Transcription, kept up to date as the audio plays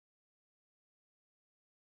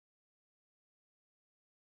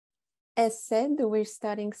As said, we're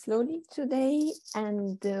starting slowly today,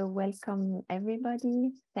 and welcome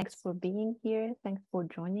everybody. Thanks for being here. Thanks for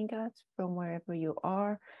joining us from wherever you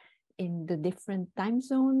are in the different time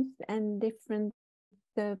zones and different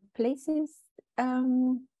places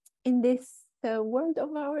in this world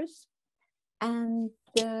of ours. And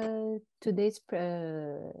today's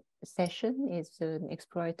session is an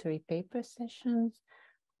exploratory paper session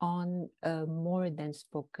on more than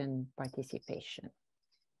spoken participation.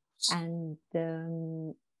 And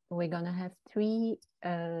we're going to have three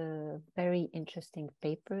very interesting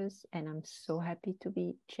papers, and I'm so happy to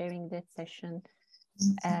be chairing that session.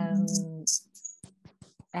 And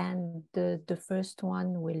the first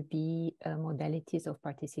one will be Modalities of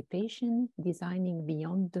Participation, Designing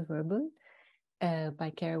Beyond the Verbal,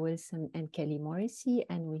 by Cara Wilson and Kellie Morrissey,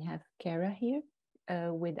 and we have Cara here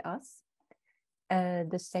with us.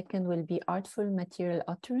 The second will be Artful Material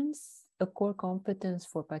Utterance, a core competence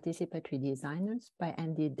for participatory designers by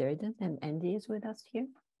Andy Dearden, and Andy is with us here.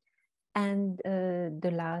 And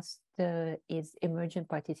the last is Emergent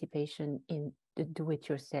Participation in the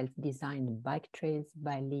Do-It-Yourself Designed Bike Trails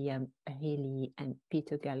by Liam, Healy, and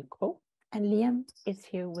Peter Gall Krogh. And Liam is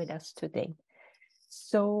here with us today.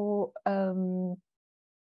 So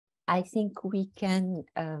I think we can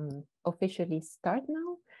officially start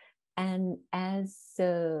now. And as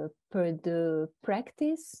per the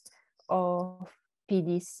practice of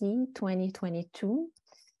PDC 2022,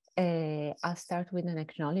 I'll start with an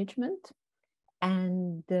acknowledgement.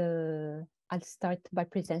 And I'll start by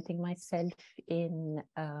presenting myself in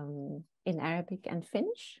Arabic and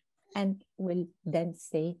Finnish, and will then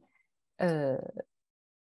say a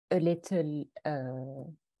little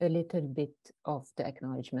bit of the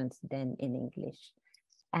acknowledgements then in English.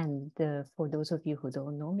 And for those of you who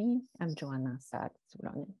don't know me, I'm Joanna Saad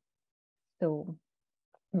Soulanen. So,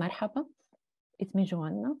 مرحبا, اسمي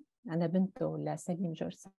جوانا، أنا بنت لسليم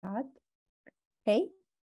جورج سعد. Hey,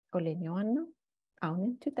 قولي جوانا،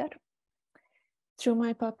 أعوني تدر. Through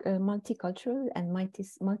my multicultural and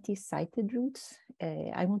multi-sited roots,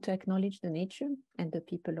 I want to acknowledge the nature and the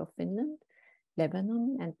people of Finland,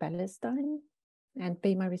 Lebanon, and Palestine, and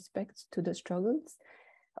pay my respects to the struggles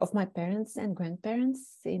of my parents and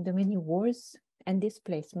grandparents in the many wars and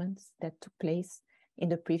displacements that took place in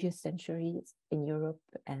the previous centuries in Europe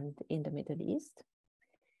and in the Middle East.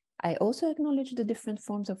 I also acknowledge the different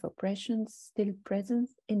forms of oppressions still present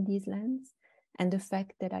in these lands and the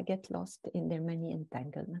fact that I get lost in their many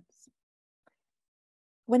entanglements.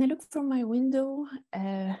 When I look from my window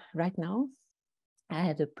right now, I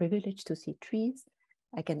have the privilege to see trees.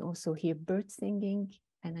 I can also hear birds singing,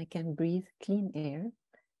 and I can breathe clean air.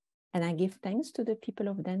 And I give thanks to the people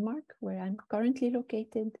of Denmark, where I'm currently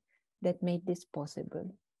located, that made this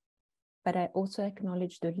possible. But I also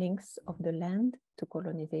acknowledge the links of the land to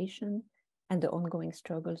colonization and the ongoing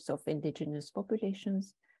struggles of indigenous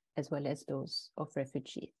populations, as well as those of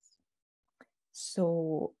refugees.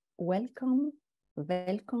 So welcome,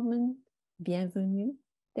 welkomen, bienvenue,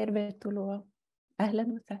 tervetuloa,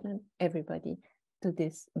 ahlan wa sahlan, everybody, to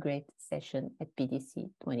this great session at PDC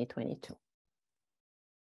 2022.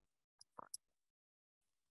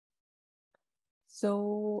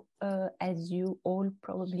 So, as you all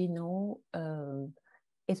probably know,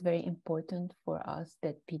 it's very important for us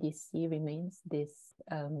that PDC remains this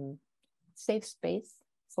safe space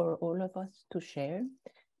for all of us to share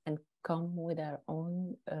and come with our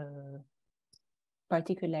own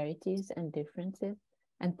particularities and differences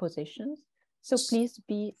and positions. So please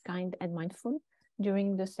be kind and mindful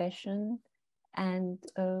during the session. And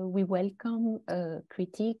we welcome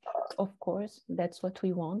critique, of course, that's what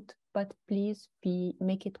we want. But please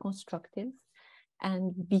make it constructive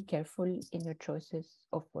and be careful in your choices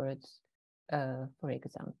of words, for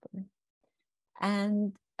example.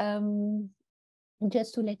 And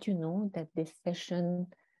just to let you know that this session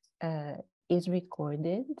is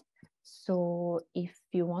recorded. So if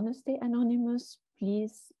you want to stay anonymous,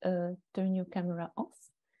 please turn your camera off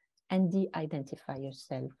and de-identify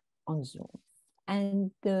yourself on Zoom.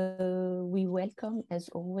 And we welcome, as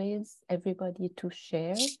always, everybody to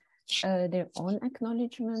share their own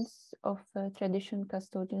acknowledgements of tradition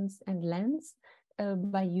custodians and lands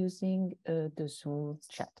by using the Zoom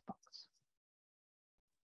chat box.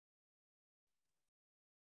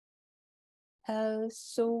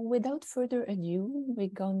 So without further ado, we're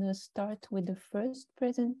gonna start with the first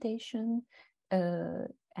presentation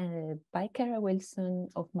by Cara Wilson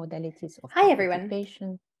of Modalities of Hi, everyone.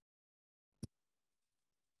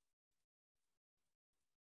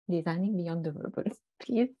 Designing Beyond the Verbal.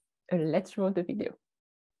 Please, let's roll the video.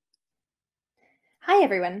 Hi,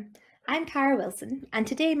 everyone. I'm Cara Wilson, and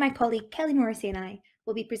today my colleague Kellie Morrissey and I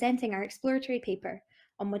will be presenting our exploratory paper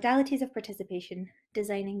on modalities of participation,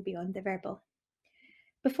 designing beyond the verbal.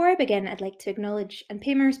 Before I begin, I'd like to acknowledge and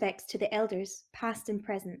pay my respects to the elders, past and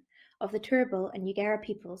present, of the Turrbal and Yagara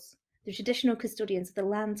peoples, the traditional custodians of the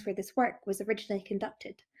lands where this work was originally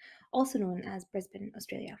conducted, also known as Brisbane,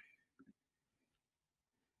 Australia.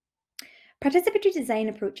 Participatory design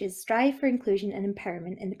approaches strive for inclusion and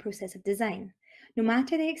empowerment in the process of design, no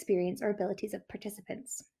matter the experience or abilities of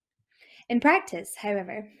participants. In practice,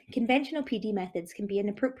 however, conventional PD methods can be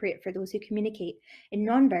inappropriate for those who communicate in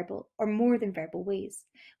non-verbal or more than verbal ways,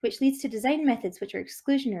 which leads to design methods which are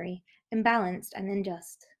exclusionary, imbalanced, and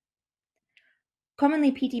unjust.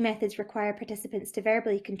 Commonly, PD methods require participants to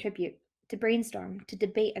verbally contribute, to brainstorm, to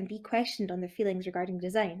debate, and be questioned on their feelings regarding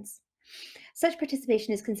designs. Such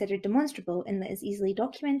participation is considered demonstrable in that it is easily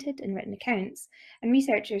documented in written accounts, and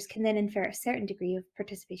researchers can then infer a certain degree of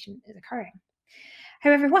participation is occurring.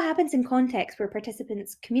 However, what happens in contexts where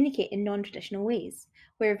participants communicate in non-traditional ways,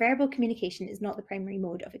 where verbal communication is not the primary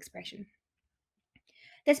mode of expression?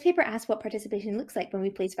 This paper asks what participation looks like when we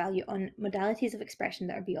place value on modalities of expression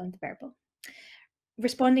that are beyond the verbal.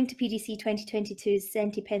 Responding to PDC22's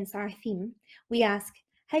Senti Pensar theme, we ask,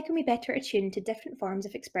 how can we better attune to different forms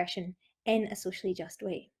of expression in a socially just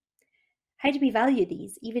way? How do we value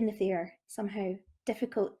these, even if they are somehow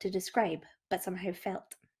difficult to describe, but somehow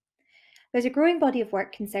felt? There's a growing body of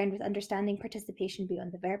work concerned with understanding participation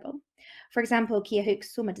beyond the verbal. For example, Kia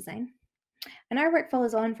Hook's Soma design. And our work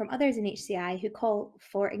follows on from others in HCI who call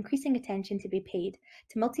for increasing attention to be paid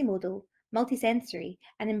to multimodal, multisensory,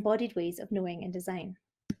 and embodied ways of knowing and design.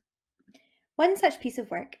 One such piece of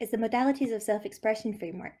work is the Modalities of Self-Expression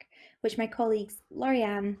framework, which my colleagues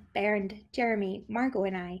Laurianne, Bernd, Jeremy, Margot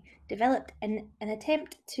and I developed in an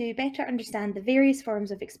attempt to better understand the various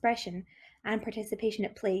forms of expression and participation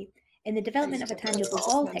at play in the development of a tangible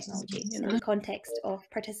Gall technology in the context of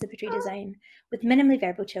participatory design with minimally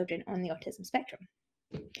verbal children on the autism spectrum.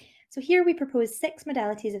 So here we propose 6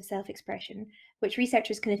 modalities of self-expression which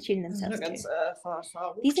researchers can attune themselves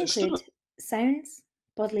to. These include sounds,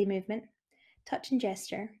 bodily movement, touch and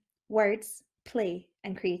gesture, words, play,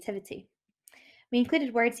 and creativity. We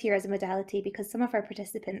included words here as a modality because some of our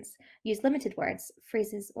participants use limited words,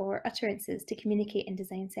 phrases, or utterances to communicate in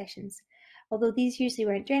design sessions, although these usually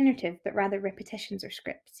weren't generative, but rather repetitions or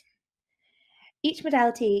scripts. Each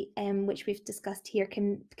modality which we've discussed here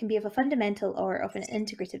can be of a fundamental or of an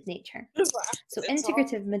integrative nature. So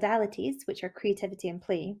integrative modalities, which are creativity and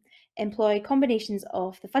play, employ combinations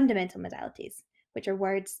of the fundamental modalities, which are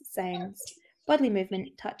words, sounds, bodily movement,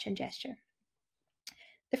 touch, and gesture.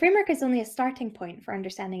 The framework is only a starting point for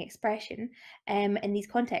understanding expression in these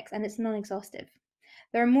contexts, and it's non-exhaustive.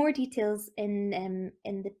 There are more details in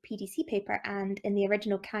the PDC paper and in the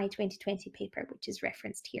original CHI 2020 paper, which is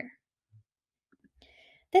referenced here.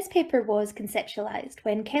 This paper was conceptualized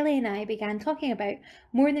when Kellie and I began talking about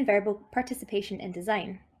more than verbal participation in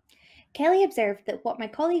design. Kellie observed that what my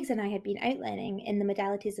colleagues and I had been outlining in the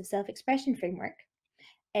Modalities of Self-Expression framework,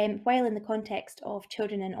 while in the context of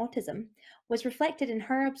children and autism, was reflected in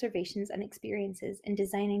her observations and experiences in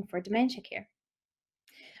designing for dementia care.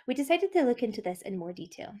 We decided to look into this in more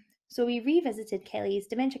detail, so we revisited Kellie's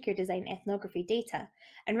dementia care design ethnography data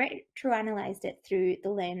and retroanalyzed it through the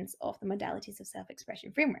lens of the Modalities of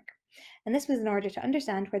Self-Expression framework. And this was in order to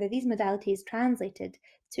understand whether these modalities translated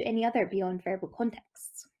to any other beyond verbal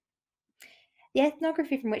contexts. The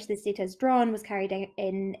ethnography from which this data is drawn was carried out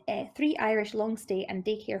in 3 Irish long-stay and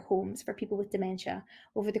daycare homes for people with dementia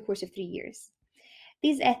over the course of 3 years.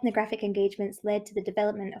 These ethnographic engagements led to the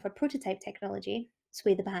development of a prototype technology,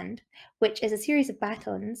 Sway the Band, which is a series of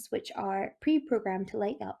batons which are pre-programmed to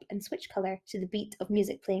light up and switch colour to the beat of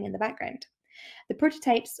music playing in the background. The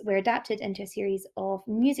prototypes were adapted into a series of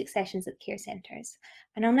music sessions at care centres,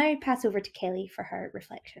 and I'll now pass over to Kellie for her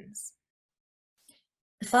reflections.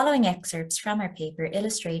 The following excerpts from our paper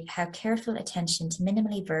illustrate how careful attention to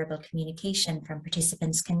minimally verbal communication from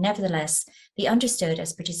participants can nevertheless be understood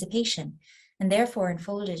as participation and therefore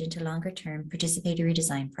unfolded into longer-term participatory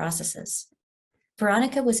design processes.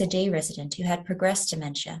 Veronica was a day resident who had progressed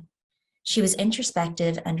dementia. She was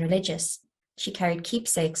introspective and religious. She carried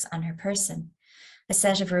keepsakes on her person, a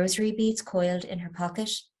set of rosary beads coiled in her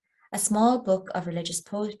pocket, a small book of religious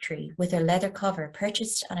poetry with a leather cover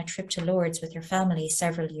purchased on a trip to Lourdes with her family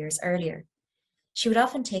several years earlier. She would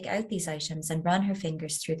often take out these items and run her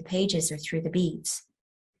fingers through the pages or through the beads.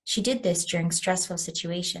 She did this during stressful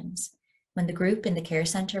situations, when the group in the care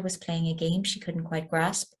centre was playing a game she couldn't quite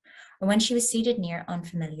grasp, or when she was seated near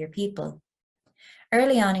unfamiliar people.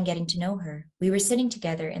 Early on in getting to know her, we were sitting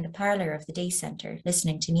together in the parlour of the day centre,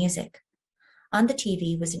 listening to music. On the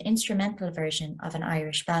TV was an instrumental version of an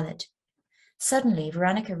Irish ballad. Suddenly,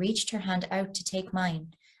 Veronica reached her hand out to take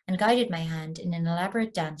mine and guided my hand in an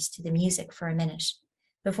elaborate dance to the music for a minute,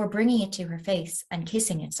 before bringing it to her face and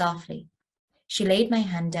kissing it softly. She laid my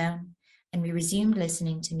hand down, and we resumed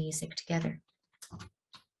listening to music together.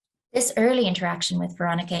 This early interaction with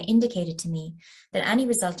Veronica indicated to me that any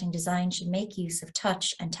resulting design should make use of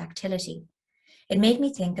touch and tactility. It made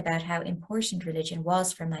me think about how important religion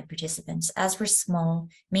was for my participants, as were small,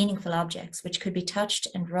 meaningful objects which could be touched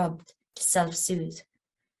and rubbed to self-soothe.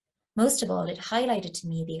 Most of all, it highlighted to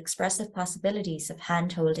me the expressive possibilities of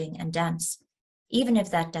hand-holding and dance, even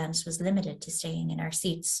if that dance was limited to staying in our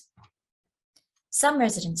seats. Some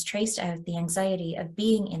residents traced out the anxiety of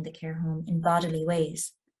being in the care home in bodily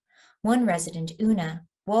ways. One resident, Una,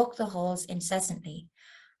 walked the halls incessantly,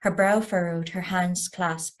 her brow furrowed, her hands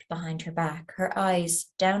clasped behind her back, her eyes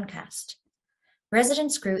downcast.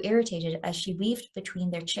 Residents grew irritated as she weaved between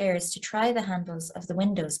their chairs to try the handles of the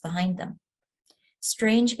windows behind them.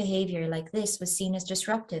 Strange behavior like this was seen as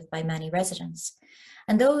disruptive by many residents.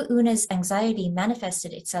 And though Una's anxiety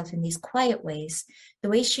manifested itself in these quiet ways, the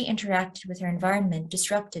way she interacted with her environment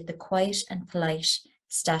disrupted the quiet and polite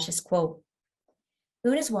status quo.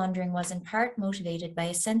 Una's wandering was in part motivated by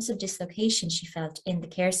a sense of dislocation she felt in the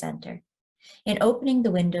care centre. In opening the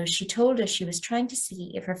windows, she told us she was trying to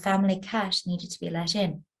see if her family cat needed to be let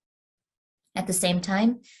in. At the same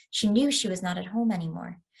time, she knew she was not at home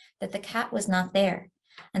anymore, that the cat was not there,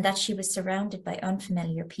 and that she was surrounded by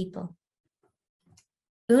unfamiliar people.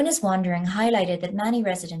 Una's wandering highlighted that many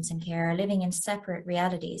residents in care are living in separate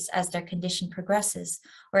realities as their condition progresses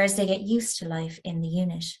or as they get used to life in the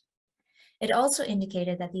unit. It also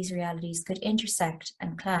indicated that these realities could intersect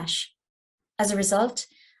and clash. As a result,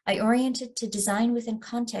 I oriented to design within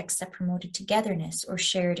contexts that promoted togetherness or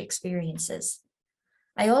shared experiences.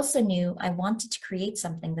 I also knew I wanted to create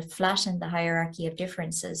something that flattened the hierarchy of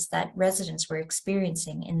differences that residents were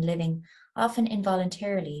experiencing in living, often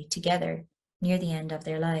involuntarily, together near the end of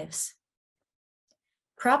their lives.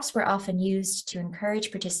 Props were often used to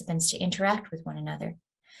encourage participants to interact with one another.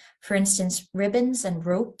 For instance, ribbons and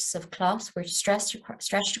ropes of cloth were stretched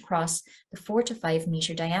across the 4 to 5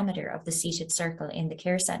 meter diameter of the seated circle in the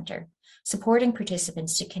care centre, supporting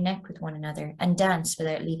participants to connect with one another and dance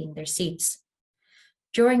without leaving their seats.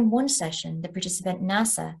 During one session, the participant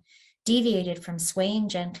Nasa deviated from swaying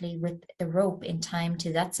gently with the rope in time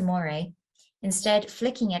to That's Amore, instead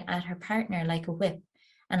flicking it at her partner like a whip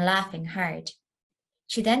and laughing hard.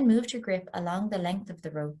 She then moved her grip along the length of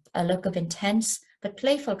the rope, a look of intense but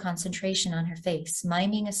playful concentration on her face,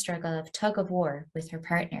 miming a struggle of tug-of-war with her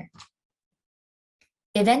partner.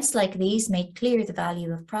 Events like these made clear the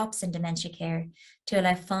value of props in dementia care to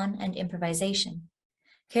allow fun and improvisation.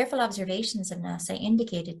 Careful observations of NASA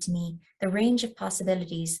indicated to me the range of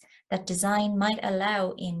possibilities that design might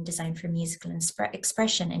allow in design for musical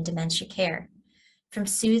expression in dementia care, from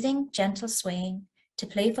soothing, gentle swaying to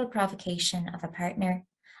playful provocation of a partner,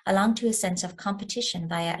 along to a sense of competition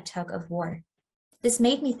via a tug-of-war. This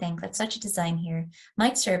made me think that such a design here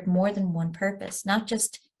might serve more than one purpose, not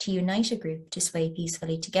just to unite a group to sway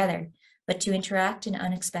peacefully together, but to interact in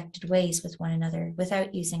unexpected ways with one another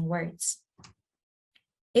without using words.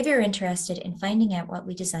 If you're interested in finding out what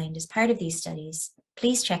we designed as part of these studies,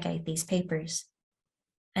 please check out these papers.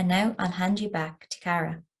 And now I'll hand you back to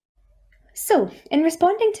Cara. So, in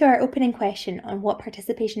responding to our opening question on what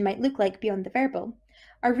participation might look like beyond the verbal,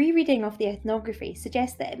 our rereading of the ethnography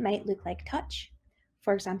suggests that it might look like touch,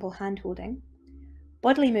 for example, hand-holding,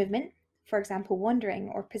 bodily movement, for example, wandering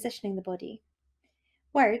or positioning the body,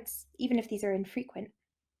 words, even if these are infrequent,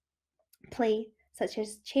 play, such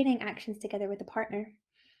as chaining actions together with a partner,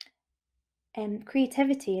 and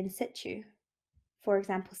creativity in situ, for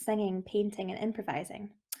example, singing, painting, and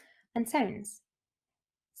improvising, and sounds,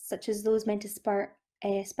 such as those meant to spur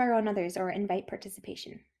on others or invite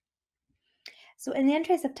participation. So in the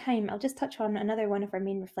interest of time, I'll just touch on another one of our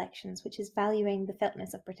main reflections, which is valuing the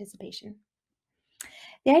feltness of participation.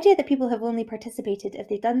 The idea that people have only participated if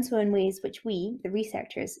they've done so in ways which we, the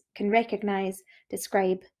researchers, can recognise,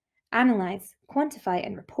 describe, analyse, quantify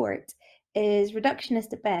and report is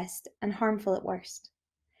reductionist at best and harmful at worst.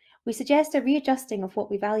 We suggest a readjusting of what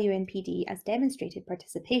we value in PD as demonstrated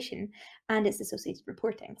participation and its associated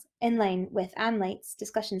reportings, in line with Anne Light's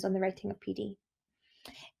discussions on the writing of PD.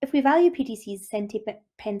 If we value PDC's senti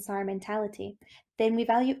pensar mentality, then we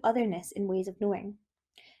value otherness in ways of knowing.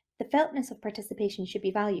 The feltness of participation should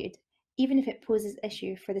be valued, even if it poses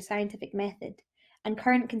issue for the scientific method and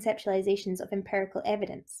current conceptualizations of empirical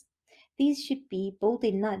evidence. These should be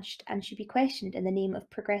boldly nudged and should be questioned in the name of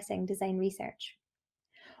progressing design research.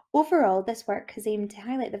 Overall, this work has aimed to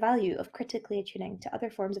highlight the value of critically attuning to other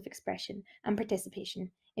forms of expression and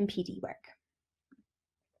participation in PD work.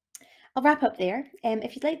 I'll wrap up there.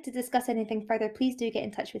 If you'd like to discuss anything further, please do get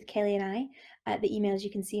in touch with Kellie and I at the emails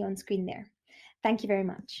you can see on screen there. Thank you very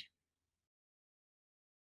much.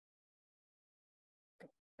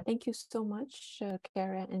 Thank you so much,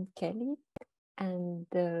 Cara and Kellie. And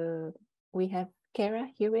we have Cara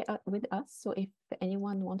here with us. So if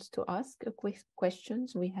anyone wants to ask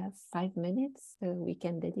questions, we have 5 minutes we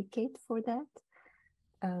can dedicate for that.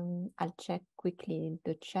 I'll check quickly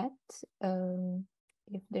the chat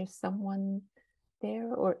if there's someone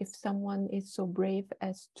there, or if someone is so brave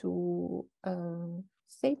as to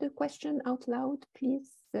say the question out loud, please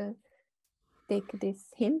take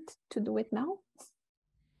this hint to do it now.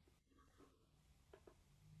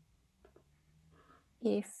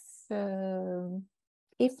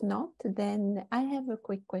 If not, then I have a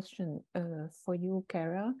quick question for you,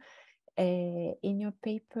 Cara. In your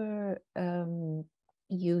paper,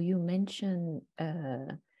 you mentioned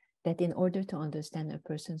that in order to understand a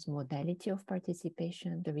person's modality of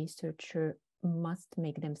participation, the researcher must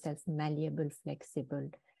make themselves malleable,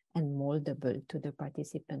 flexible, and moldable to the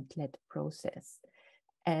participant-led process.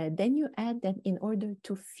 Then you add that in order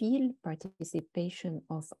to feel participation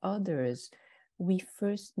of others, we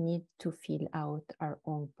first need to feel out our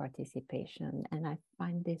own participation. And I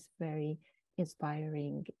find this very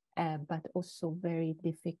inspiring, but also very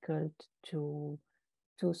difficult to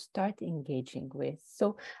start engaging with.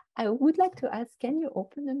 So I would like to ask, can you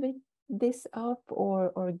open a bit this up,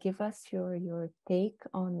 or give us your take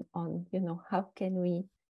on how can we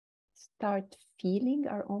start feeling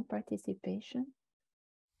our own participation?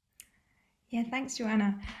 Yeah, thanks,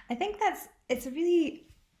 Joanna. I think it's a really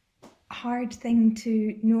hard thing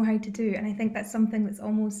to know how to do, and I think that's something that's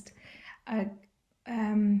almost a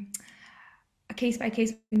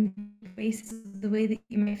case-by-case basis. The way that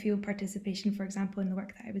you might feel participation, for example, in the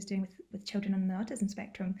work that I was doing with children on the autism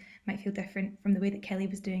spectrum, might feel different from the way that Kellie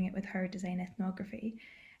was doing it with her design ethnography.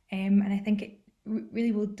 And I think it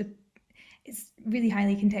really will, it's really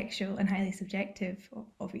highly contextual and highly subjective,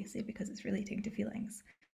 obviously, because it's relating to feelings.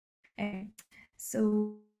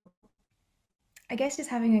 So I guess just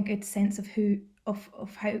having a good sense of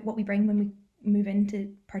what we bring when we move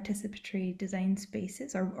into participatory design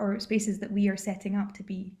spaces, or spaces that we are setting up to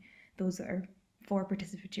be those that are for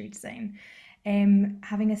participatory design,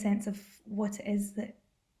 having a sense of what it is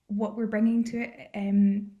what we're bringing to it,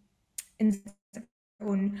 in our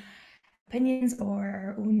own opinions or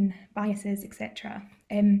our own biases, etc.,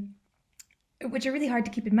 which are really hard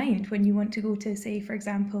to keep in mind when you want to go to, say, for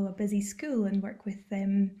example, a busy school and work with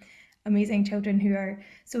amazing children who are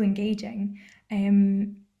so engaging.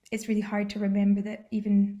 It's really hard to remember that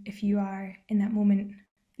even if you are in that moment,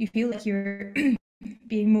 you feel like you're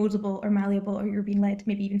being moldable or malleable, or you're being led,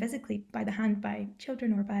 maybe even physically, by the hand by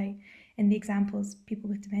children, or by, in the examples, people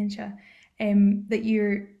with dementia, that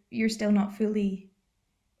you're still not fully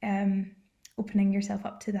opening yourself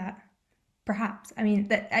up to that. Perhaps, I mean,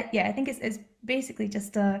 that I think it's basically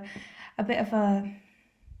just a bit of a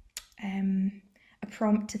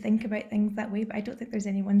prompt to think about things that way, but I don't think there's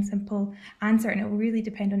any one simple answer, and it will really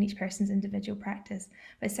depend on each person's individual practice.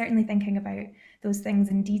 But certainly thinking about those things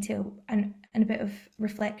in detail, and a bit of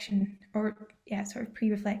reflection, or sort of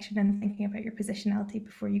pre-reflection, and thinking about your positionality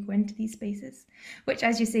before you go into these spaces, which,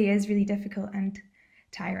 as you say, is really difficult and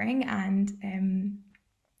tiring and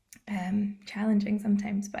challenging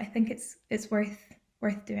sometimes, but I think it's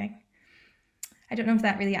worth doing. I don't know if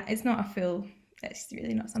that really, it's not a full, it's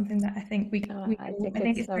really not something that I think I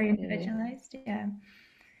think it's very individualized. Yeah.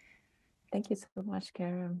 Thank you so much,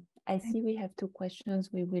 Cara. I see we have 2 questions.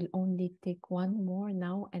 We will only take one more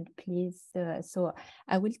now, and please, so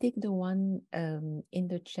I will take the one in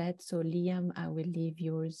the chat. So Liam, I will leave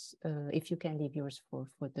yours, if you can leave yours for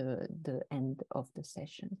the end of the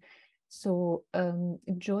session. So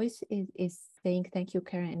Joyce is saying, thank you,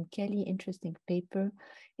 Cara and Kellie, interesting paper.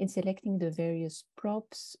 In selecting the various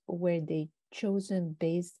props, were they chosen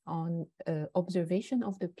based on observation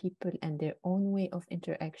of the people and their own way of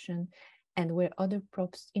interaction, and were other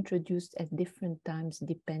props introduced at different times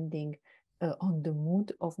depending on the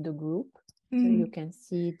mood of the group? So you can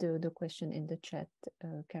see the question in the chat,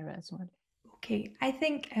 Cara, as well. Okay, I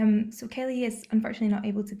think, so Kellie is unfortunately not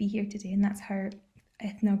able to be here today, and that's her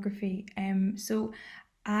ethnography. So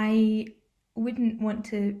I wouldn't want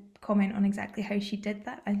to comment on exactly how she did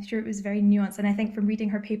that. I'm sure it was very nuanced, and I think from reading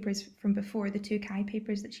her papers from before, the 2 Kai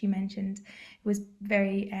papers that she mentioned, it was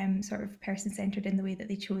very sort of person-centered in the way that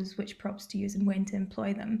they chose which props to use and when to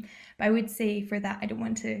employ them. But I would say for that, I don't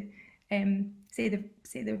want to say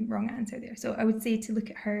the wrong answer there. So I would say to look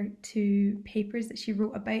at her two papers that she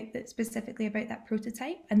wrote about that specifically about that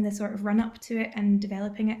prototype and the sort of run up to it and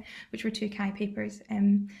developing it, which were two Kai papers.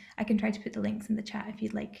 I can try to put the links in the chat if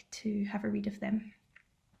you'd like to have a read of them.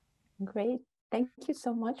 Great. Thank you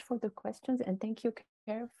so much for the questions, and thank you,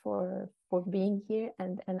 Cara, for being here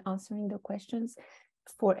and answering the questions.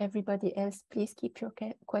 For everybody else, please keep your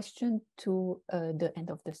question to the end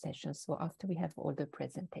of the session, so after we have all the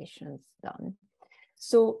presentations done.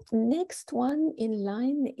 So next one in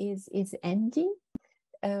line is Andy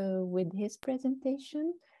with his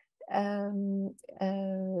presentation.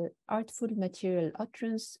 Artful Material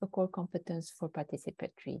Utterance, a core competence for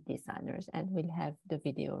participatory designers, and we'll have the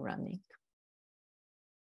video running.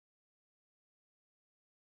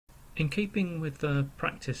 In keeping with the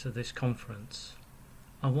practice of this conference,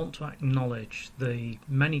 I want to acknowledge the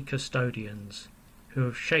many custodians who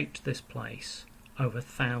have shaped this place over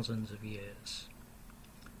thousands of years.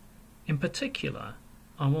 In particular,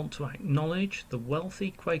 I want to acknowledge the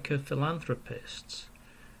wealthy Quaker philanthropists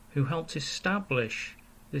who helped establish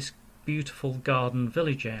this beautiful garden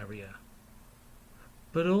village area,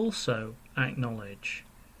 but also acknowledge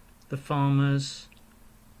the farmers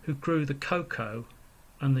who grew the cocoa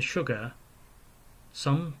and the sugar,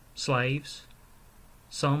 some slaves,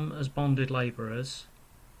 some as bonded labourers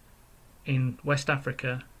in West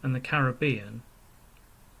Africa and the Caribbean,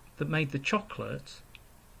 that made the chocolate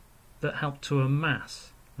that helped to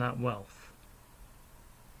amass that wealth.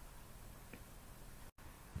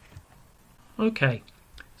 Okay,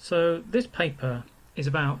 so this paper is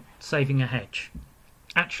about saving a hedge,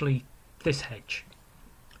 actually this hedge,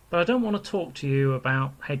 but I don't want to talk to you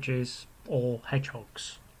about hedges or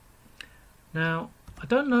hedgehogs. Now, I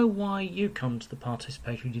don't know why you come to the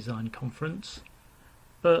Participatory Design Conference,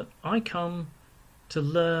 but I come to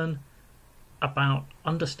learn about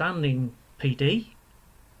understanding PD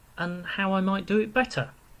and how I might do it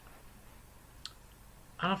better.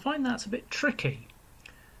 And I find that's a bit tricky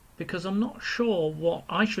because I'm not sure what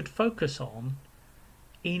I should focus on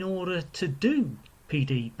in order to do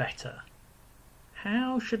PD better.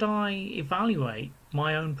 How should I evaluate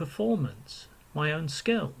my own performance, my own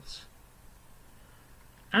skills?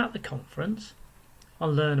 At the conference,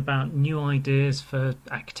 I'll learn about new ideas for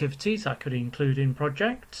activities I could include in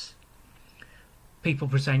projects. People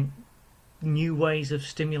present new ways of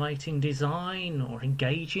stimulating design or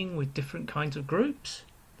engaging with different kinds of groups.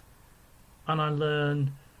 And I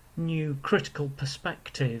learn new critical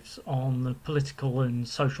perspectives on the political and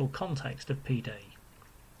social context of PD.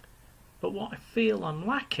 But what I feel I'm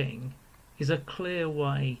lacking is a clear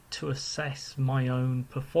way to assess my own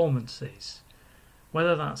performances,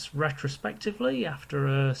 whether that's retrospectively after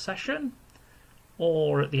a session,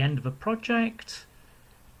 or at the end of a project,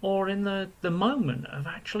 or in the moment of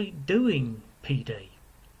actually doing PD.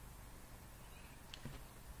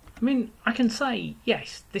 I mean, I can say,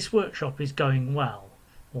 yes, this workshop is going well,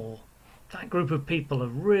 or that group of people are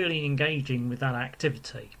really engaging with that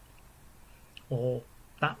activity, or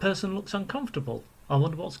that person looks uncomfortable, I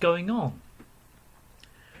wonder what's going on.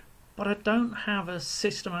 But I don't have a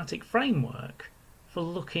systematic framework for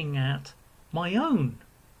looking at my own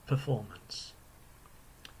performance.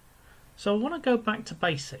 So I want to go back to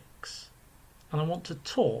basics, and I want to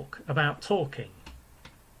talk about talking,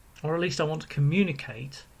 or at least I want to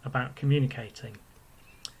communicate about communicating.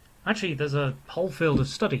 Actually, there's a whole field of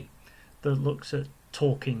study that looks at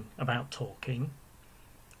talking about talking.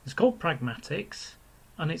 It's called pragmatics,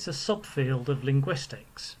 and it's a subfield of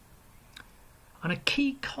linguistics. And a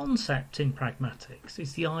key concept in pragmatics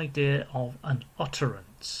is the idea of an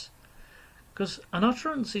utterance. Because an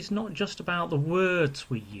utterance is not just about the words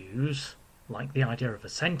we use, like the idea of a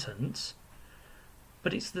sentence,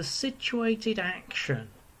 but it's the situated action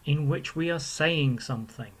in which we are saying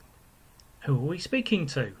something. Who are we speaking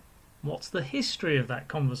to? What's the history of that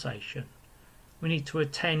conversation? We need to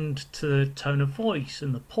attend to the tone of voice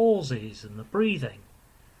and the pauses and the breathing,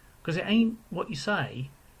 because it ain't what you say,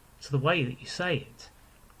 it's the way that you say it.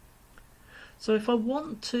 So if I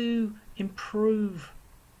want to improve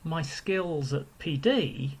my skills at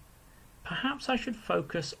PD, perhaps I should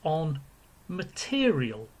focus on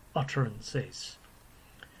material utterances.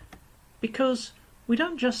 Because we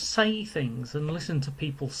don't just say things and listen to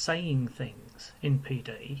people saying things in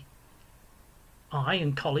PD. I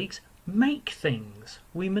and colleagues make things.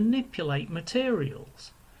 We manipulate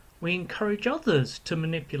materials. We encourage others to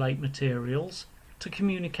manipulate materials to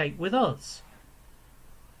communicate with us.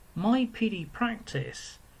 My PD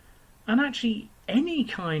practice, and actually any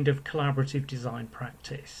kind of collaborative design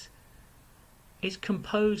practice, is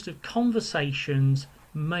composed of conversations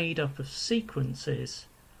made up of sequences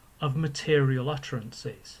of material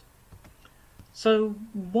utterances. So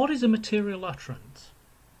what is a material utterance?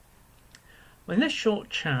 Well, in this short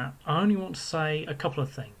chat, I only want to say a couple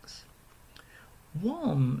of things.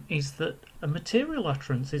 One is that a material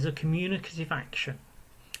utterance is a communicative action.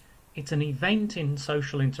 It's an event in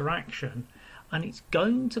social interaction, and it's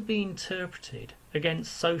going to be interpreted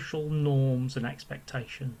against social norms and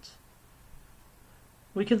expectations.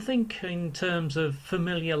 We can think in terms of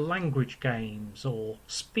familiar language games or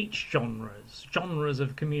speech genres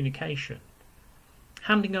of communication.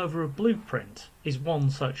 Handing over a blueprint is one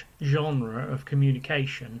such genre of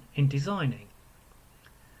communication in designing.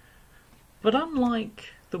 But unlike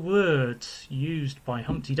the words used by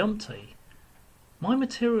Humpty Dumpty, my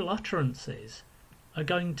material utterances are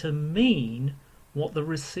going to mean what the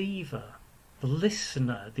receiver, the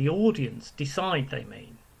listener, the audience decide they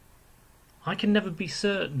mean. I can never be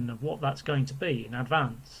certain of what that's going to be in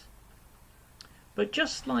advance. But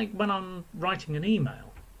just like when I'm writing an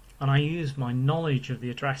email and I use my knowledge of the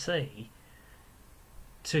addressee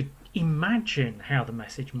to imagine how the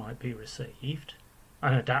message might be received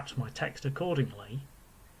and adapt my text accordingly,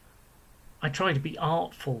 I try to be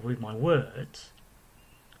artful with my words.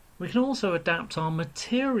 We can also adapt our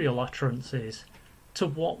material utterances to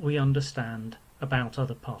what we understand about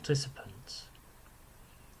other participants.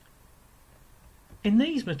 In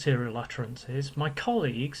these material utterances, my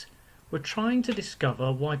colleagues were trying to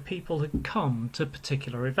discover why people had come to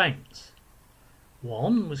particular events.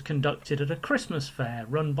 One was conducted at a Christmas fair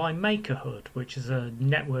run by Makerhood, which is a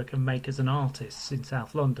network of makers and artists in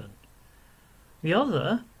South London. The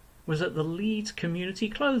other was at the Leeds Community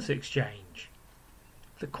Clothes Exchange.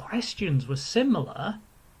 The questions were similar,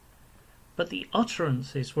 but the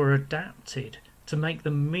utterances were adapted to make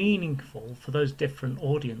them meaningful for those different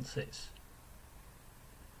audiences.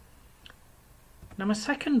 Now, my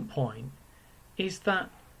second point is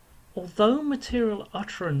that although material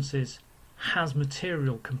utterances has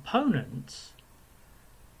material components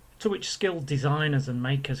to which skilled designers and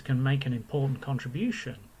makers can make an important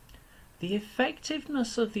contribution, the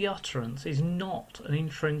effectiveness of the utterance is not an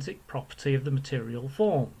intrinsic property of the material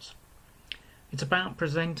forms. It's about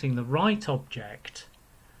presenting the right object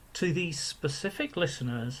to these specific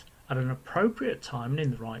listeners at an appropriate time and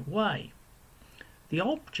in the right way. The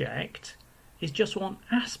object is just one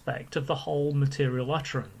aspect of the whole material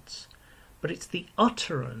utterance, but it's the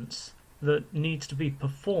utterance that needs to be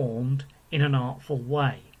performed in an artful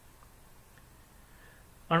way.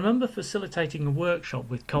 I remember facilitating a workshop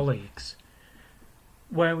with colleagues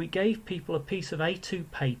where we gave people a piece of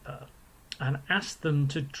A2 paper and asked them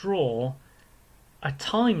to draw a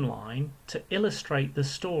timeline to illustrate the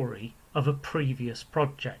story of a previous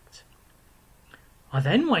project. I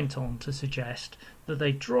then went on to suggest that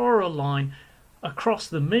they draw a line across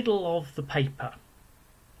the middle of the paper,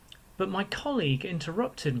 but my colleague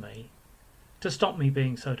interrupted me to stop me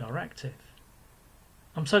being so directive.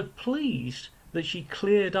 I'm so pleased that she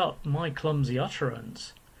cleared up my clumsy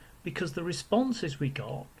utterance, because the responses we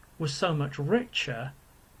got were so much richer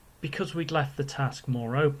because we'd left the task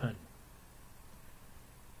more open.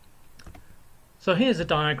 So here's a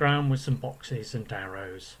diagram with some boxes and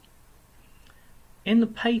arrows. In the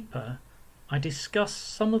paper, I discuss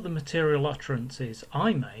some of the material utterances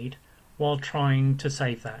I made while trying to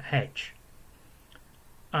save that hedge,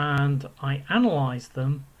 and I analyse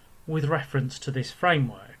them with reference to this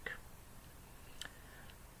framework.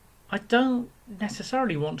 I don't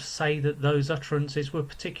necessarily want to say that those utterances were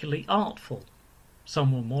particularly artful.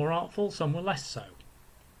 Some were more artful, some were less so.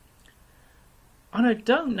 And I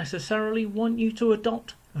don't necessarily want you to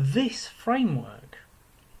adopt this framework.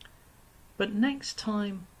 But next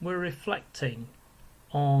time we're reflecting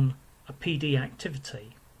on a PD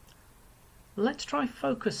activity, let's try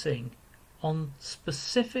focusing on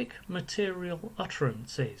specific material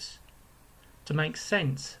utterances to make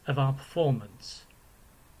sense of our performance,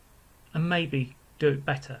 and maybe do it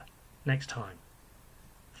better next time.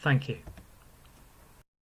 Thank you.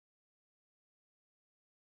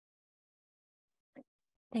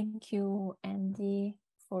 Thank you, Andy,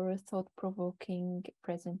 for a thought-provoking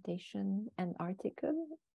presentation and article.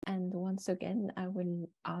 And once again, I will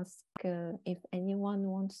ask if anyone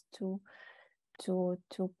wants to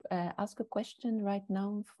ask a question right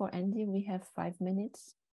now for Andy. We have 5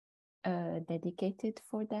 minutes dedicated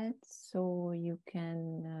for that, so you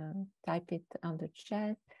can type it on the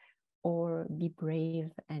chat or be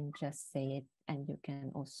brave and just say it, and you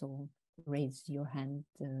can also raise your hand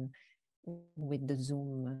with the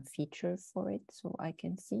Zoom feature for it, so I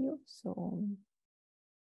can see you. So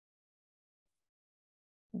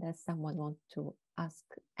does someone want to ask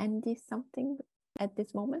Andy something at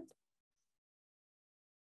this moment?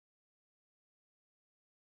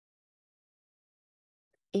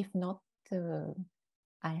 if not,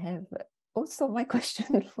 I have also my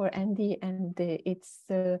question for Andy, and it's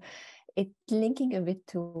linking a bit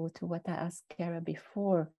to what I asked Cara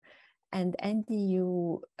before. And Andy,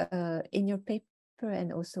 you in your paper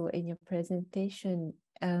and also in your presentation,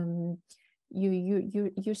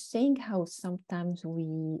 you're saying how sometimes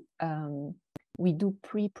we do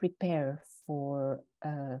prepare for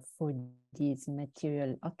these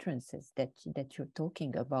material utterances that you're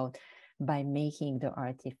talking about, by making the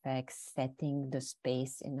artifacts, setting the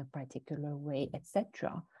space in a particular way,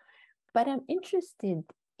 etc. But I'm interested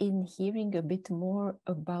in hearing a bit more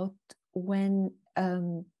about when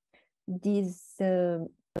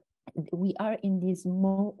we are in these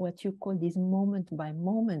what you call these moment by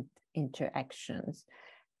moment interactions,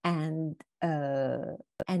 and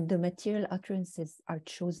the material utterances are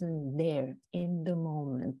chosen there in the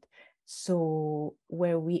moment, so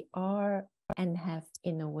where we are and have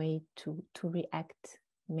in a way to react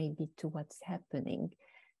maybe to what's happening.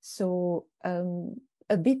 So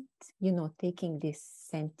a bit, taking this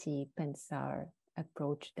senti pensar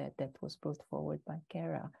approach that was brought forward by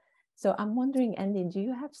Cara. So I'm wondering, Andy, do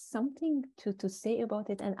you have something to say about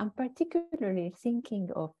it? And I'm particularly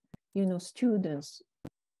thinking of, students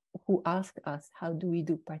who ask us, how do we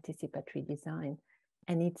do participatory design?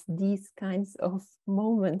 And it's these kinds of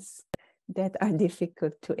moments that are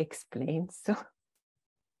difficult to explain. So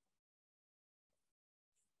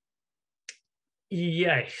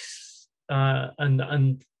yes,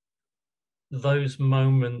 and those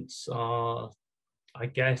moments are, I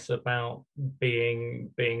guess, about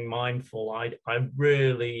being mindful. I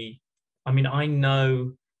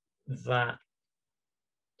know that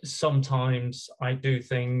sometimes I do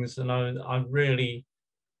things and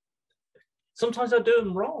sometimes I do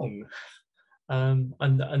them wrong. And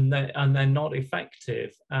they're not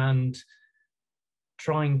effective, and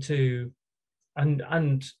trying to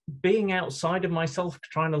and being outside of myself,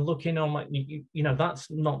 trying to look in on that's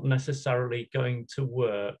not necessarily going to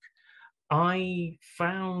work. I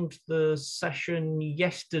found the session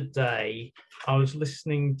yesterday. I was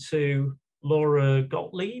listening to Laura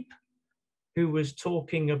Gottlieb, who was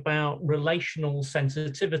talking about relational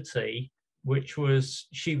sensitivity, they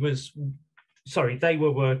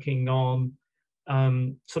were working on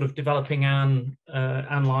sort of developing Anne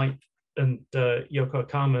Light and Yoko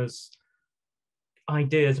Akama's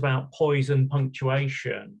ideas about poise and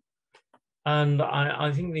punctuation. And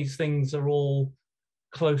I think these things are all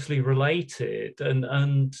closely related.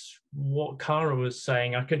 And what Cara was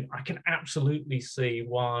saying, I can absolutely see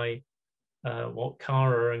why what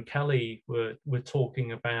Cara and Kellie were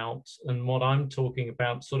talking about and what I'm talking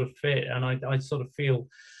about sort of fit. And I sort of feel,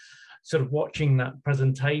 sort of watching that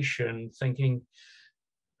presentation, thinking,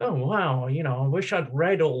 oh wow, I wish I'd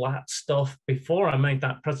read all that stuff before I made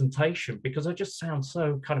that presentation, because I just sound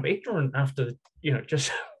so kind of ignorant after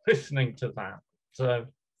just listening to that. So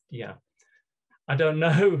yeah, I don't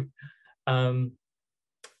know.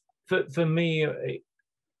 For me,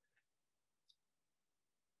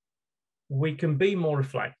 we can be more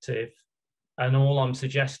reflective, and all I'm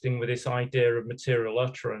suggesting with this idea of material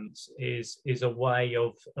utterance is a way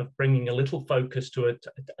of bringing a little focus to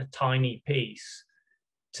a tiny piece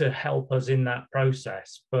to help us in that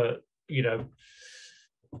process. But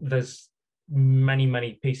there's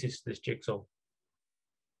many pieces to this jigsaw.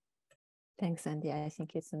 Thanks, Andy. I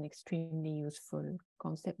think it's an extremely useful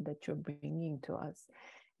concept that you're bringing to us.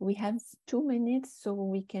 We have 2 minutes, so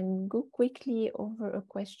we can go quickly over a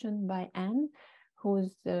question by Anne,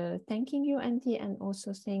 who's thanking you, Andy, and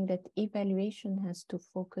also saying that evaluation has to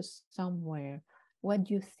focus somewhere. What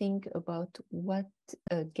do you think about what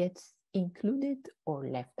gets included or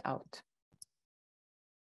left out?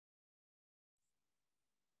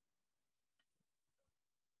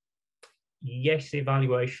 Yes,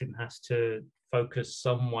 evaluation has to focus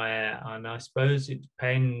somewhere, and I suppose it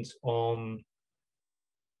depends on,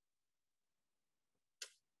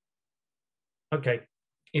 okay,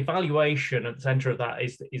 evaluation at the center of that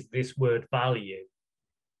is this word value,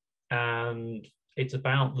 and it's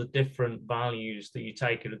about the different values that you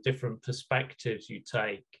take and the different perspectives you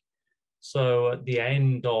take. So at the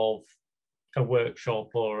end of a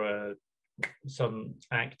workshop or some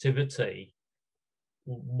activity,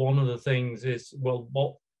 one of the things is, well,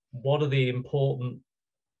 what are the important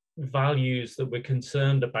values that we're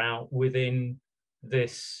concerned about within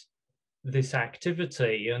this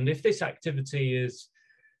activity? And if this activity is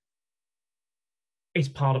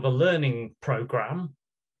part of a learning program,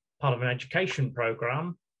 part of an education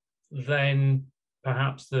program, then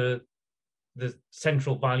perhaps the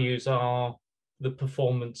central values are the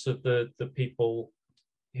performance of the people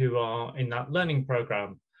who are in that learning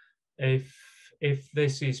program. If if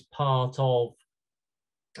this is part of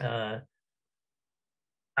an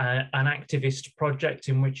activist project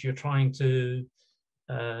in which you're trying to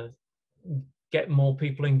get more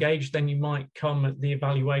people engaged, then you might come at the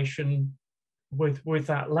evaluation with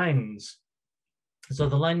that lens. So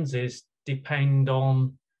the lenses depend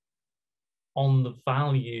on the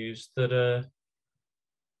values that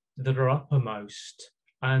are uppermost,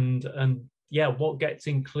 and yeah, what gets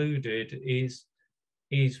included is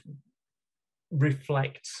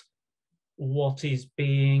reflects what is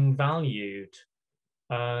being valued.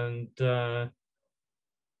 And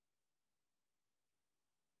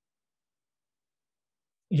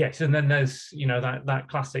yes, and then there's, you know, that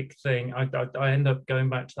classic thing. I end up going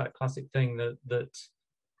back to that classic thing that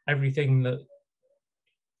everything that,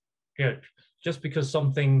 you know, just because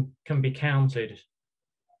something can be counted,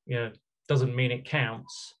 you know, doesn't mean it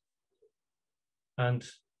counts, and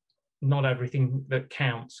not everything that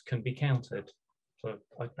counts can be counted. So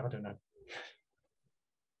I don't know.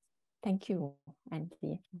 Thank you,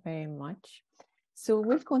 Andy, very much. So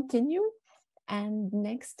we'll continue. And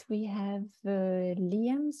next we have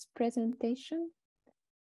Liam's presentation.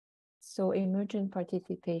 So emergent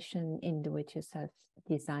participation in do-it-yourself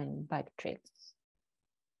design bike trails.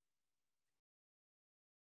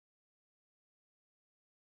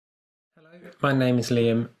 Hello, my name is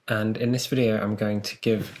Liam, and in this video I'm going to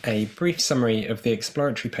give a brief summary of the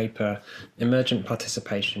exploratory paper Emergent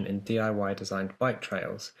Participation in DIY Designed Bike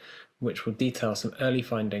Trails, which will detail some early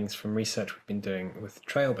findings from research we've been doing with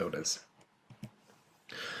trail builders.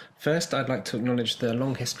 First, I'd like to acknowledge the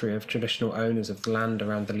long history of traditional owners of the land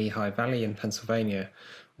around the Lehigh Valley in Pennsylvania,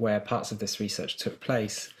 where parts of this research took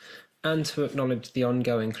place, and to acknowledge the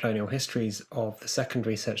ongoing colonial histories of the second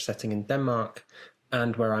research setting in Denmark,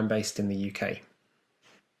 and where I'm based in the UK.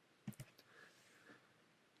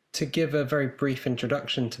 To give a very brief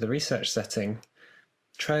introduction to the research setting,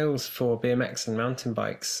 trails for BMX and mountain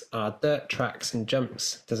bikes are dirt tracks and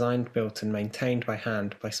jumps designed, built and maintained by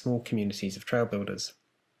hand by small communities of trail builders.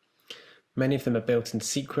 Many of them are built in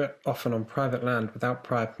secret, often on private land without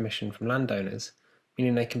prior permission from landowners,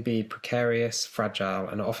 meaning they can be precarious, fragile,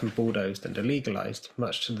 and are often bulldozed and illegalized,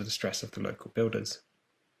 much to the distress of the local builders.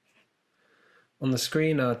 On the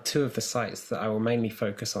screen are two of the sites that I will mainly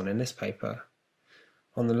focus on in this paper.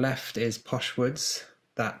 On the left is Posh Woods,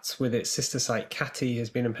 that with its sister site Catty has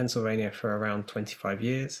been in Pennsylvania for around 25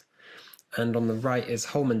 years. And on the right is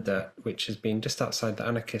Holmendert, which has been just outside the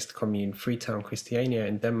anarchist commune Freetown, Christiania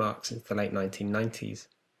in Denmark since the late 1990s.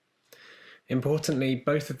 Importantly,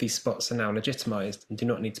 both of these spots are now legitimised and do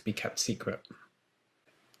not need to be kept secret.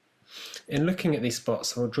 In looking at these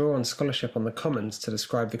spots, I will draw on scholarship on the commons to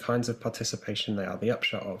describe the kinds of participation they are the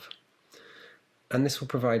upshot of. And this will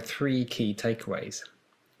provide three key takeaways.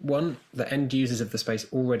 One, that end users of the space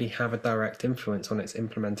already have a direct influence on its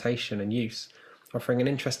implementation and use, offering an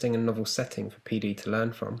interesting and novel setting for PD to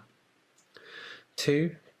learn from.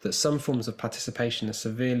 Two, that some forms of participation are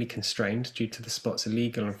severely constrained due to the spot's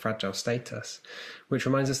illegal and fragile status, which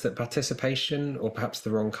reminds us that participation, or perhaps the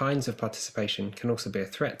wrong kinds of participation, can also be a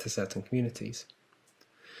threat to certain communities.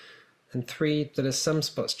 And three, that as some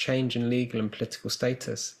spots change in legal and political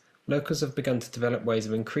status, locals have begun to develop ways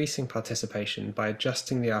of increasing participation by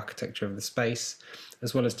adjusting the architecture of the space,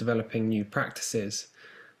 as well as developing new practices,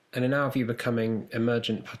 and in our view becoming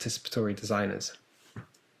emergent participatory designers.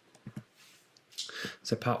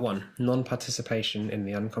 So part one, non-participation in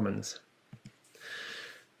the uncommons.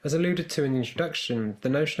 As alluded to in the introduction, the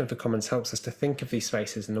notion of the commons helps us to think of these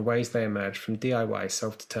spaces in the ways they emerge from DIY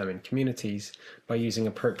self-determined communities by using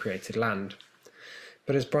appropriated land.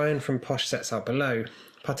 But as Brian from Posh sets out below,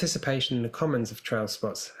 participation in the commons of trail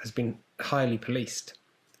spots has been highly policed.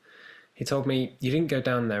 He told me, you didn't go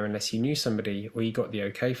down there unless you knew somebody or you got the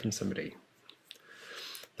okay from somebody.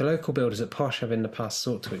 The local builders at Posh have in the past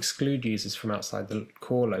sought to exclude users from outside the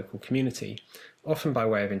core local community, often by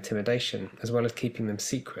way of intimidation, as well as keeping them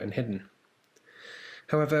secret and hidden.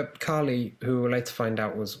 However, Kellie, who we will later find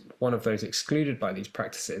out was one of those excluded by these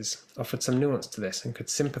practices, offered some nuance to this and could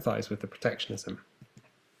sympathise with the protectionism.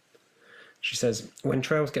 She says, when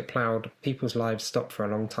trails get ploughed, people's lives stop for a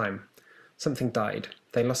long time. Something died.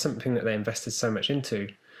 They lost something that they invested so much into.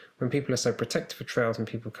 When people are so protective of trails and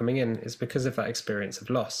people coming in, it's because of that experience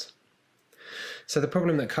of loss. So the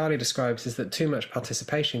problem that Kellie describes is that too much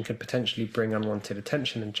participation could potentially bring unwanted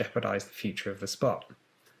attention and jeopardise the future of the spot.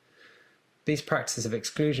 These practices of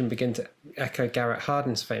exclusion begin to echo Garrett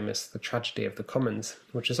Hardin's famous The Tragedy of the Commons,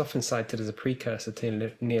 which is often cited as a precursor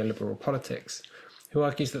to neoliberal politics, who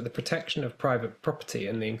argues that the protection of private property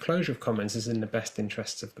and the enclosure of commons is in the best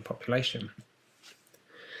interests of the population.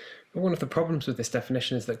 But one of the problems with this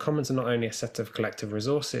definition is that commons are not only a set of collective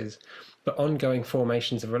resources, but ongoing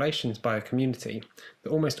formations of relations by a community that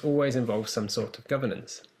almost always involve some sort of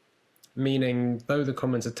governance. Meaning, though the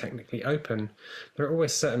commons are technically open, there are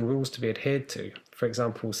always certain rules to be adhered to, for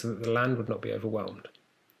example, so that the land would not be overwhelmed.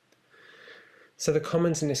 So the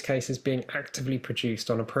commons in this case is being actively produced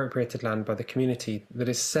on appropriated land by the community that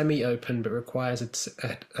is semi-open but requires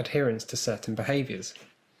adherence to certain behaviours.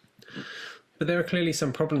 But there are clearly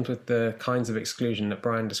some problems with the kinds of exclusion that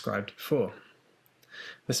Brian described before.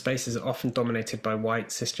 The spaces are often dominated by white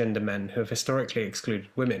cisgender men who have historically excluded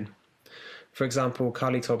women. For example,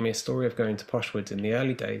 Kellie told me a story of going to Poshwoods in the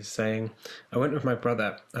early days, saying, "I went with my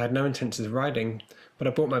brother, I had no intentions of riding, but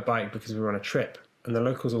I bought my bike because we were on a trip, and the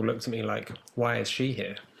locals all looked at me like, why is she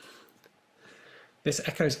here?" This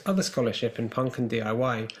echoes other scholarship in punk and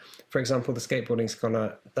DIY. For example, the skateboarding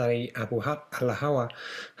scholar Dali Abu-Alahawa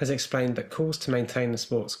has explained that calls to maintain the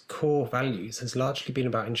sport's core values has largely been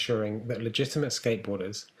about ensuring that legitimate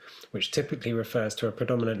skateboarders, which typically refers to a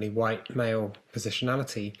predominantly white male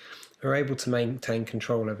positionality, are able to maintain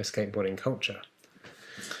control over skateboarding culture.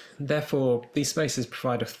 Therefore, these spaces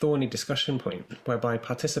provide a thorny discussion point whereby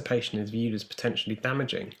participation is viewed as potentially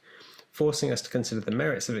damaging, forcing us to consider the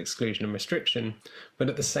merits of exclusion and restriction, but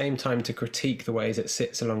at the same time to critique the ways it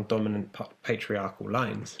sits along dominant patriarchal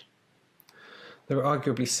lines. There are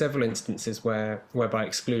arguably several instances whereby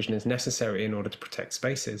exclusion is necessary in order to protect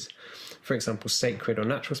spaces, for example sacred or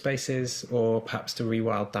natural spaces, or perhaps to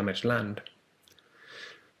rewild damaged land.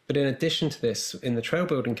 But in addition to this, in the trail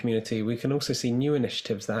building community, we can also see new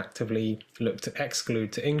initiatives that actively look to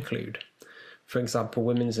exclude to include. For example,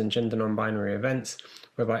 women's and gender non-binary events,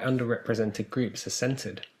 whereby underrepresented groups are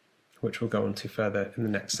centred, which we'll go on to further in the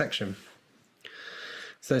next section.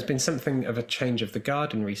 So there's been something of a change of the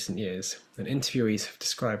guard in recent years, and interviewees have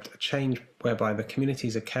described a change whereby the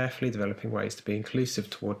communities are carefully developing ways to be inclusive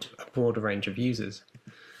toward a broader range of users.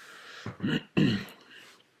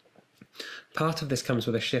 Part of this comes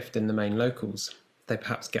with a shift in the main locals. They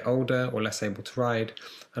perhaps get older or less able to ride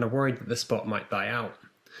and are worried that the spot might die out.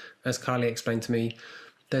 As Kellie explained to me,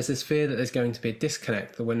 there's this fear that there's going to be a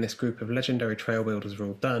disconnect, that when this group of legendary trail builders are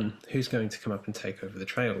all done, who's going to come up and take over the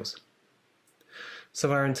trails?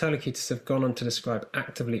 So our interlocutors have gone on to describe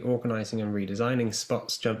actively organising and redesigning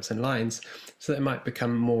spots, jumps and lines so that it might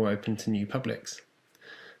become more open to new publics.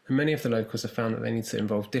 And many of the locals have found that they need to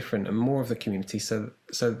involve different and more of the community so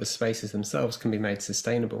that the spaces themselves can be made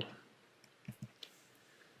sustainable.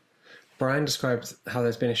 Brian describes how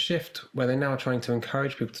there's been a shift where they're now trying to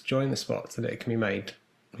encourage people to join the spot so that it can be made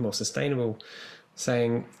more sustainable,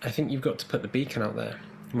 saying, "I think you've got to put the beacon out there."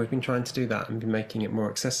 And we've been trying to do that and been making it more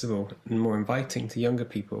accessible and more inviting to younger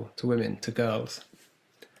people, to women, to girls.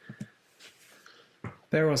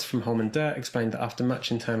 Beros from Holman Dirt explained that after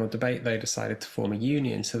much internal debate, they decided to form a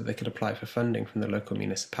union so that they could apply for funding from the local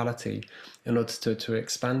municipality in order to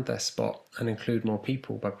expand their spot and include more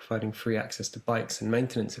people by providing free access to bikes and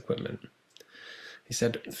maintenance equipment. He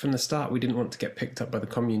said, "From the start, we didn't want to get picked up by the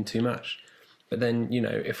commune too much. But then,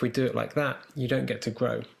 if we do it like that, you don't get to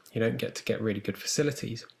grow. You don't get to get really good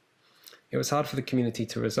facilities." It was hard for the community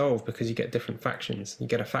to resolve because you get different factions. You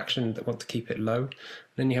get a faction that want to keep it low, and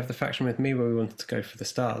then you have the faction with me where we wanted to go for the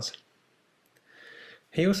stars.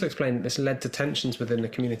 He also explained that this led to tensions within the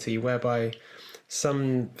community whereby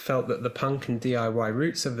some felt that the punk and DIY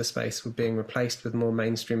roots of the space were being replaced with more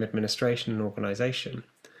mainstream administration and organisation.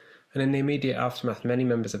 And in the immediate aftermath, many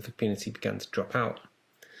members of the community began to drop out.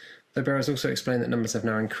 The Beros also explained that numbers have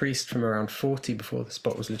now increased from around 40 before the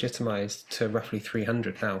spot was legitimised to roughly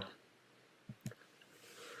 300 now.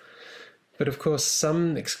 But of course,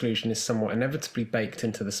 some exclusion is somewhat inevitably baked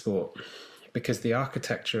into the sport, because the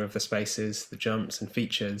architecture of the spaces, the jumps and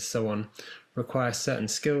features, so on, require certain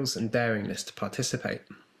skills and daringness to participate.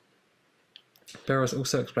 Beros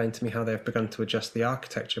also explained to me how they have begun to adjust the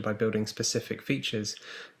architecture by building specific features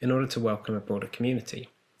in order to welcome a broader community.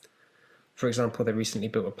 For example, they recently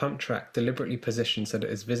built a pump track deliberately positioned so that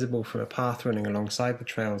it is visible from a path running alongside the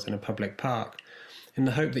trails in a public park, in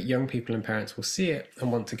the hope that young people and parents will see it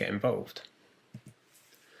and want to get involved.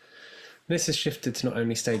 This has shifted to not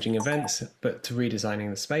only staging events, but to redesigning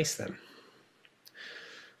the space then.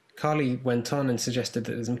 Kellie went on and suggested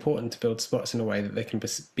that it is important to build spots in a way that they can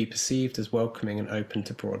be perceived as welcoming and open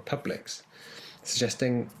to broad publics,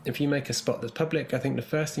 suggesting, if you make a spot that's public, I think the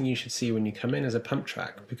first thing you should see when you come in is a pump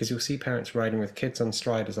track, because you'll see parents riding with kids on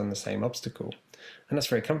striders on the same obstacle, and that's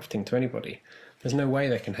very comforting to anybody. There's no way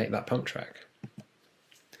they can hate that pump track.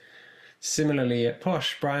 Similarly, at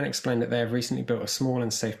Posh, Brian explained that they have recently built a small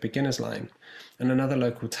and safe beginner's line, and another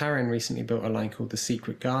local Taryn recently built a line called the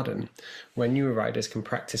Secret Garden, where newer riders can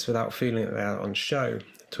practice without feeling that they are on show,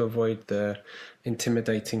 to avoid the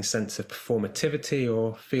intimidating sense of performativity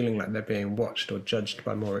or feeling like they're being watched or judged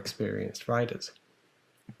by more experienced riders.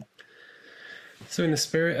 So in the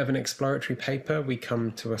spirit of an exploratory paper, we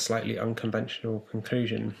come to a slightly unconventional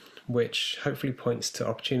conclusion, which hopefully points to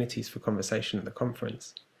opportunities for conversation at the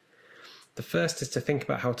conference. The first is to think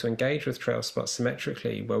about how to engage with trail spots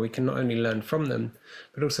symmetrically, where we can not only learn from them,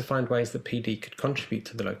 but also find ways that PD could contribute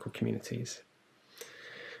to the local communities.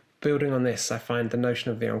 Building on this, I find the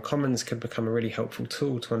notion of the uncommons could become a really helpful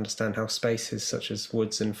tool to understand how spaces such as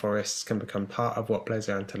woods and forests can become part of what Blaise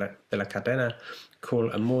de la Cadena call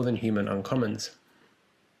a more than human uncommons.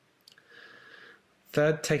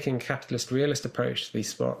 Third, taking a capitalist realist approach to these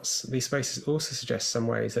spots, these spaces also suggest some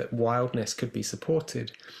ways that wildness could be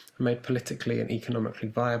supported and made politically and economically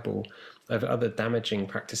viable over other damaging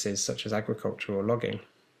practices such as agriculture or logging.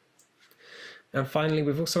 And finally,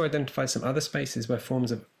 we've also identified some other spaces where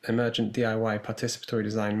forms of emergent DIY participatory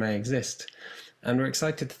design may exist, and we're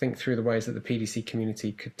excited to think through the ways that the PDC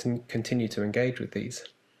community could continue to engage with these.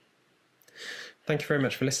 Thank you very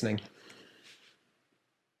much for listening.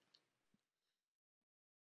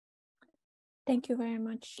 Thank you very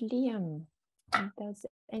much, Liam. Does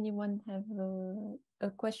anyone have a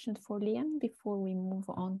question for Liam before we move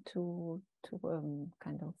on to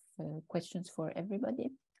kind of questions for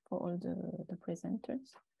everybody, for all the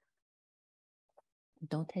presenters?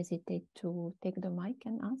 Don't hesitate to take the mic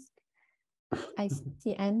and ask. I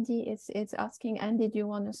see Andy is asking. Andy, do you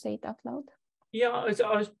want to say it out loud? Yeah,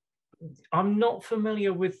 I'm not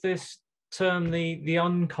familiar with this term, the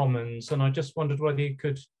uncommons, and I just wondered whether you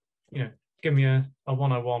could, give me a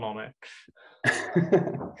 101 on it.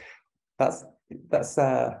 that's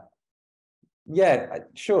yeah,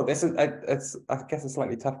 sure. This is it's I guess a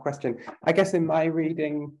slightly tough question. I guess in my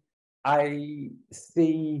reading, I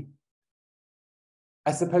suppose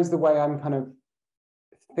the way I'm kind of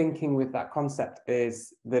thinking with that concept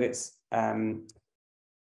is that it's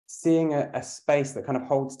seeing a space that kind of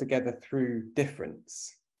holds together through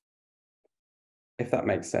difference, if that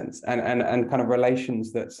makes sense, and kind of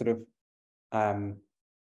relations that sort of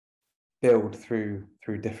build through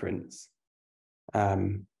difference. I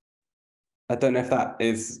don't know if that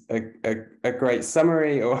is a great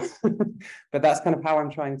summary, or but that's kind of how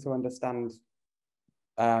I'm trying to understand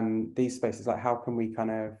these spaces. Like, how can we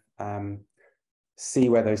kind of see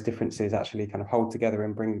where those differences actually kind of hold together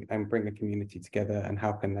and bring a community together, and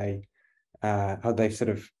how they sort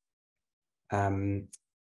of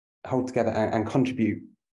hold together and contribute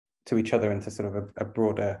to each other into sort of a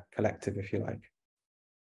broader collective, if you like.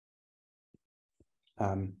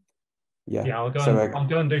 Yeah, I'll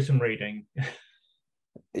go and do some reading.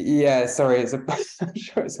 Yeah, sorry, I'm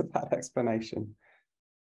sure it's a bad explanation.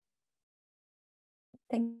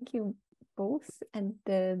 Thank you both. And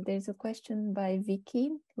there's a question by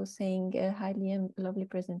Vicky who's saying, hi Liam, lovely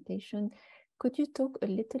presentation. Could you talk a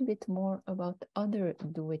little bit more about other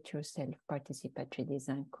do-it-yourself participatory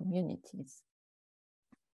design communities?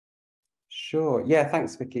 Sure. Yeah,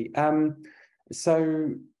 thanks, Vicky.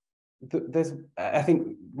 So I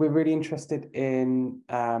think we're really interested in,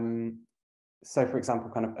 so for example,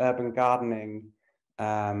 kind of urban gardening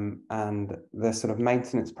and the sort of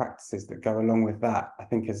maintenance practices that go along with that, I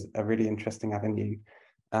think is a really interesting avenue.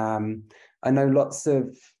 I know lots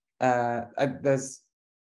of, there's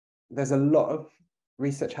a lot of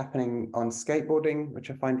research happening on skateboarding, which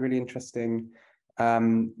I find really interesting.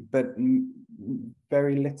 But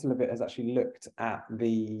very little of it has actually looked at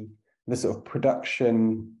the sort of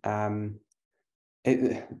production.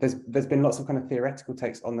 There's been lots of kind of theoretical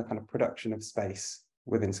takes on the kind of production of space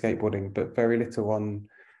within skateboarding, but very little on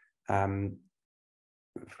from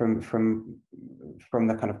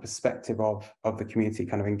the kind of perspective of the community,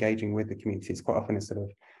 kind of engaging with the community. It's quite often it's sort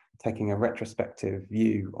of taking a retrospective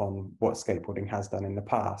view on what skateboarding has done in the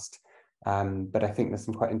past. But I think there's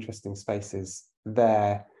some quite interesting spaces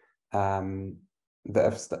there that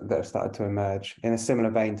have started to emerge in a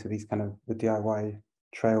similar vein to these kind of the DIY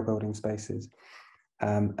trail building spaces,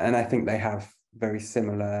 and I think they have very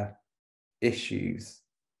similar issues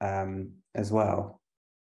as well.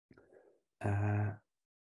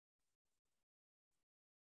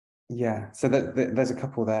 Yeah, so there's a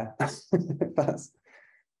couple there.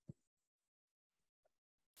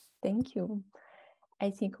 Thank you. I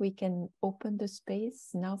think we can open the space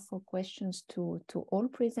now for questions to all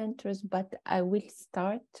presenters, but I will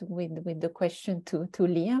start with the question to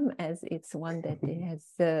Liam, as it's one that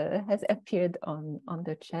has appeared on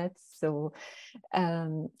the chat. So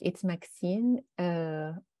it's Maxine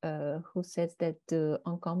who says that the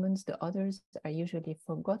uncommons, the others, are usually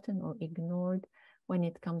forgotten or ignored when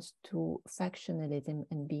it comes to factionalism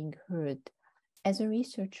and being heard. As a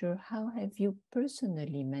researcher, how have you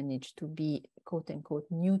personally managed to be, quote unquote,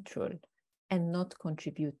 neutral and not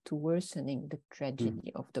contribute to worsening the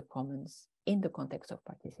tragedy of the commons in the context of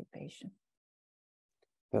participation?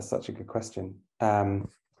 That's such a good question.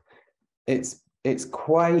 It's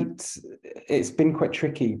been quite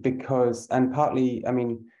tricky because, and partly, I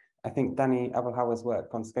mean, I think Danny Abelhauer's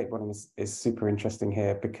work on skateboarding is super interesting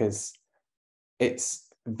here, because it's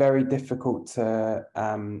very difficult to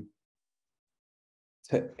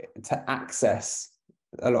access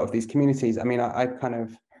a lot of these communities. I mean, I kind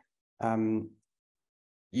of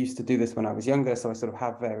used to do this when I was younger, so I sort of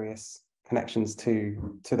have various connections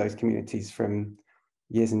to those communities from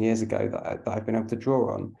years and years ago that I've been able to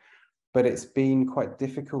draw on. But it's been quite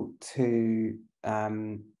difficult to,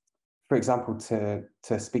 for example,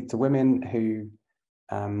 to speak to women who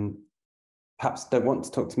perhaps don't want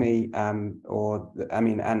to talk to me, or I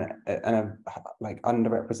mean, and are like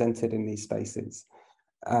underrepresented in these spaces.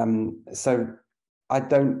 So I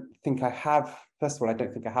don't think I have, first of all, I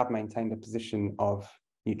don't think I have maintained a position of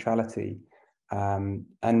neutrality,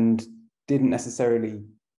 and didn't necessarily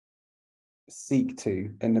seek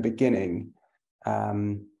to in the beginning,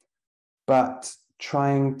 but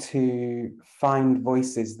trying to find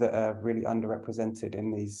voices that are really underrepresented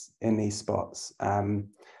in these spots, and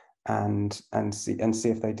see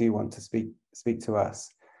if they do want to speak to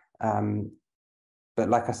us. But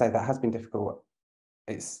like I say, that has been difficult.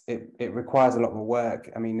 It requires a lot more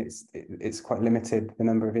work. I mean, it's quite limited, the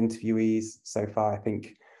number of interviewees so far. I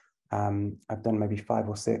think I've done maybe 5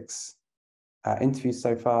 or 6 interviews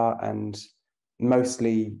so far, and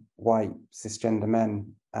mostly white cisgender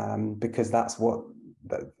men, because that's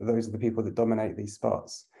those are the people that dominate these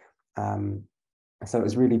spots. So it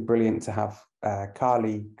was really brilliant to have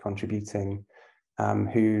Kellie contributing,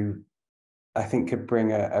 who I think could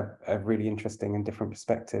bring a really interesting and different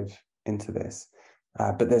perspective into this.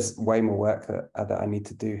 But there's way more work that I need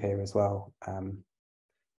to do here as well.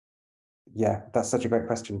 Yeah, that's such a great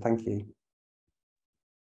question. Thank you.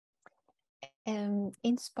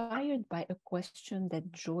 Inspired by a question that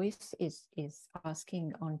Joyce is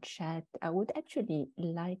asking on chat, I would actually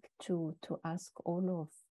like to ask all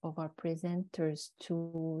of our presenters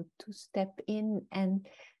to step in and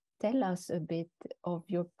tell us a bit of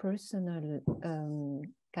your personal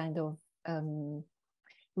kind of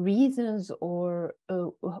reasons, or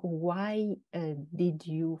why did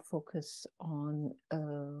you focus on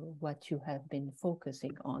what you have been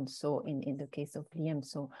focusing on? So in the case of Liam,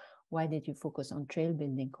 so why did you focus on trail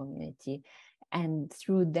building community? And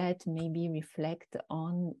through that, maybe reflect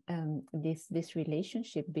on this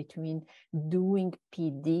relationship between doing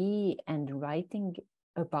PD and writing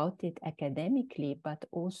about it academically, but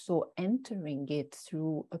also entering it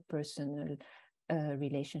through a personal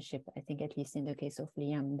relationship. I think at least in the case of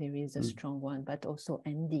Liam, there is a strong one, but also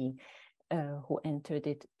Andy, who entered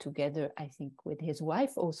it together, I think, with his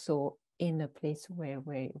wife, also in a place where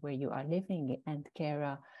you are living. And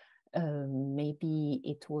Cara, maybe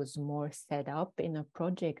it was more set up in a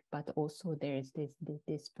project, but also there's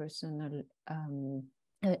this personal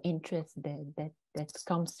interest that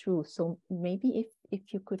comes through. So maybe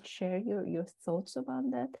if you could share your thoughts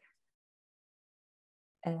about that.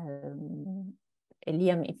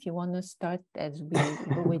 Liam, if you want to start, as we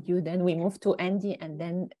go with you, then we move to Andy, and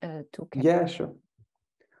then to Kellie. Yeah, sure.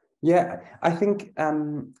 Yeah, I think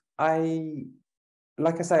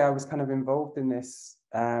like I say, I was kind of involved in this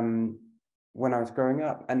when I was growing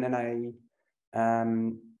up, and then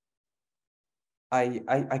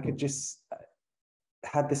I could just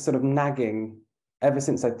had this sort of nagging ever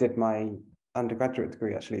since I did my undergraduate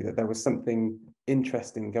degree, actually, that there was something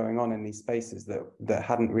interesting going on in these spaces that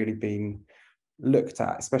hadn't really been looked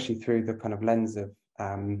at, especially through the kind of lens of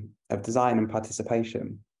design and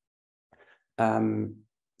participation.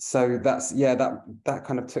 So that's, yeah, that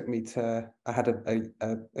kind of took me to, I had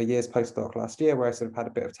a year's postdoc last year where I sort of had a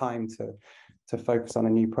bit of time to focus on a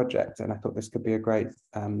new project, and I thought this could be a great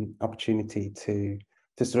opportunity to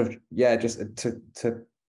sort of, yeah, just to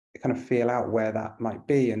kind of feel out where that might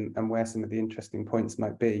be, and where some of the interesting points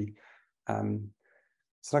might be. So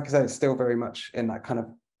like I said, it's still very much in that kind of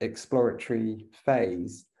exploratory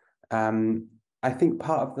phase. I think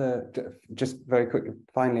part of the, just very quickly,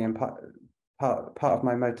 finally, and part part of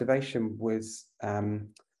my motivation was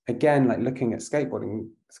again, like looking at skateboarding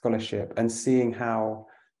scholarship and seeing how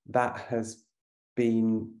that has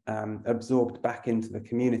been absorbed back into the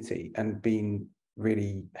community and been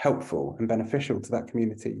really helpful and beneficial to that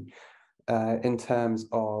community in terms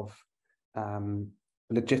of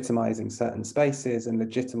legitimizing certain spaces and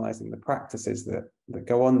legitimizing the practices that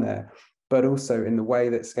go on there, but also in the way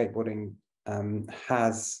that skateboarding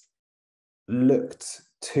has looked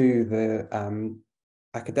to the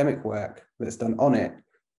academic work that's done on it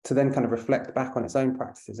to then kind of reflect back on its own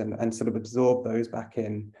practices and sort of absorb those back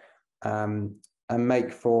in and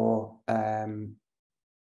make for air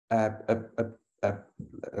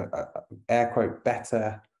quote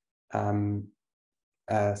better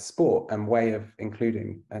sport and way of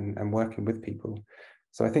including and working with people.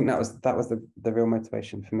 So I think that was the real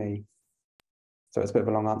motivation for me. So it's a bit of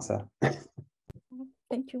a long answer.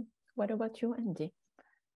 Thank you. What about you, Andy?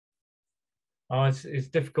 Oh, it's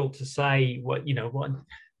difficult to say why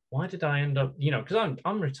did I end up, because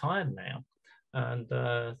I'm retired now,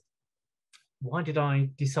 and why did I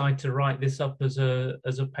decide to write this up as a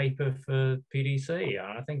paper for PDC?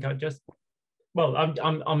 I think I'm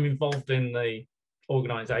involved in the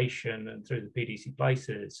organisation and through the PDC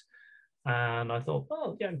places, and I thought,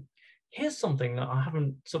 well, here's something that I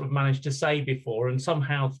haven't sort of managed to say before, and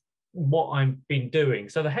somehow what I've been doing.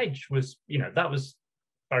 So the hedge was, that was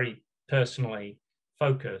very personally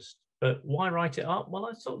focused, but why write it up? Well,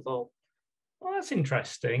 I sort of thought, well, that's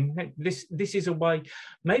interesting. This is a way,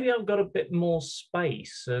 maybe I've got a bit more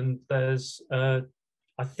space, and there's, I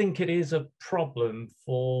think it is a problem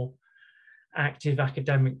for active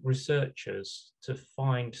academic researchers to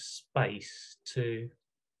find space to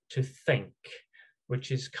think,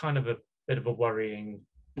 which is kind of a bit of a worrying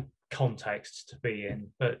context to be in.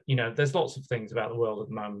 But, there's lots of things about the world at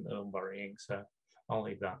the moment that are worrying, so I'll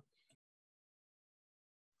leave that.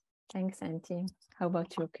 Thanks, Andy. How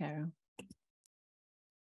about you, Cara?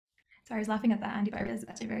 Sorry, I was laughing at that, Andy, but it's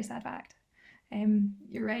actually a very sad fact.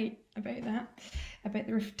 You're right about that, about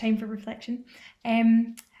the time for reflection.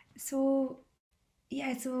 So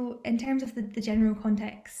in terms of the general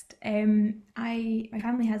context, my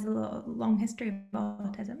family has a long history of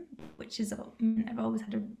autism, which is I've always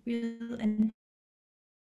had a real interest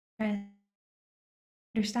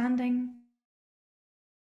understanding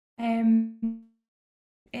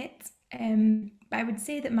it. But I would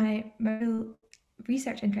say that my real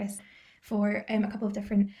research interest for a couple of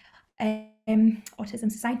different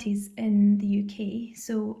autism societies in the UK.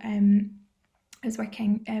 So I was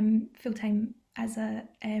working full-time as a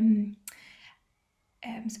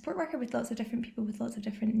support worker with lots of different people with lots of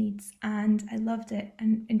different needs, and I loved it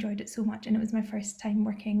and enjoyed it so much. And it was my first time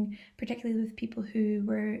working particularly with people who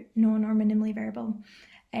were non or minimally verbal,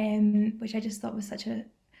 which I just thought was such a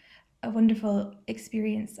wonderful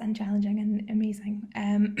experience and challenging and amazing.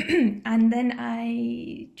 And then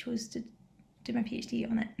I chose to do my PhD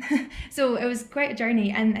on it. So it was quite a journey,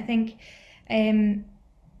 and I think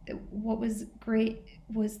what was great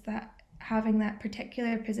was that having that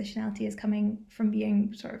particular positionality as coming from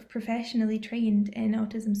being sort of professionally trained in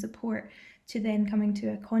autism support to then coming to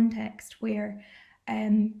a context where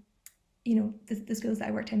the schools that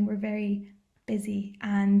I worked in were very busy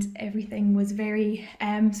and everything was very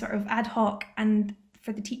sort of ad hoc, and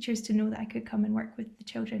for the teachers to know that I could come and work with the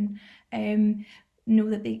children, know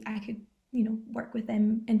that I could work with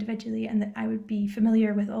them individually, and that I would be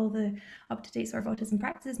familiar with all the up-to-date sort of autism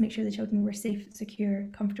practices, make sure the children were safe, secure,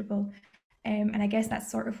 comfortable. And I guess that's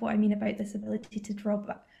sort of what I mean about this ability to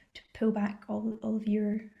pull back all of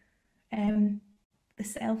your the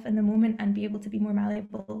self in the moment and be able to be more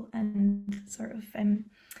malleable and sort of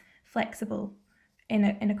flexible in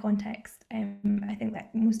a context. I think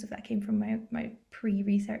that most of that came from my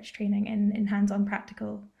pre-research training in hands-on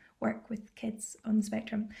practical work with kids on the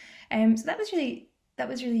spectrum. So that was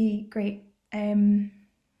really great. And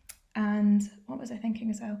what was I thinking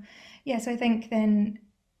as well? Yeah, so I think then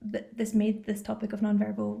this made this topic of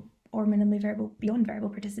non-verbal or minimally verbal, beyond verbal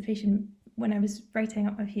participation, when I was writing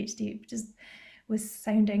up my PhD, just was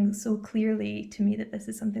sounding so clearly to me that this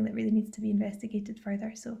is something that really needs to be investigated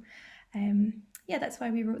further. So that's why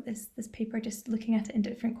we wrote this paper, just looking at it in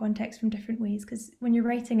different contexts from different ways, because when you're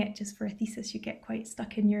writing it just for a thesis, you get quite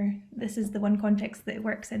stuck in this is the one context that it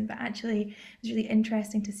works in, but actually it was really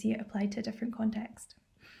interesting to see it applied to a different context.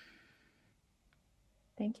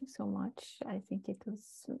 Thank you so much. I think it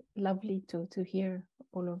was lovely to hear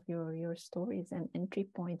all of your stories and entry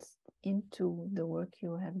points into the work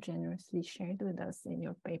you have generously shared with us in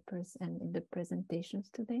your papers and in the presentations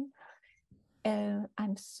today.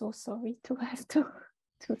 I'm so sorry to have to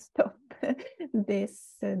stop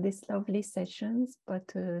this lovely sessions, but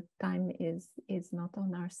time is not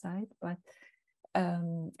on our side. But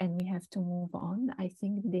and we have to move on. I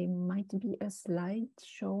think there might be a slide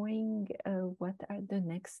showing what are the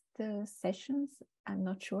next sessions. I'm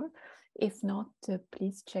not sure. If not,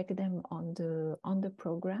 please check them on the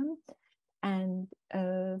program. And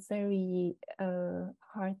very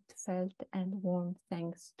heartfelt and warm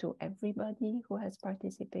thanks to everybody who has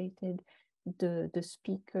participated, the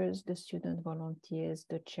speakers, the student volunteers,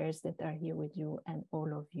 the chairs that are here with you, and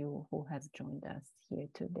all of you who have joined us here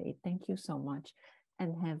today. Thank you so much,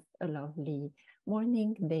 and have a lovely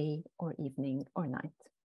morning, day, or evening, or night.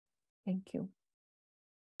 Thank you.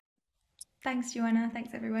 Thanks, Joanna.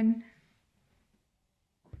 Thanks, everyone.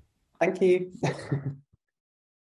 Thank you.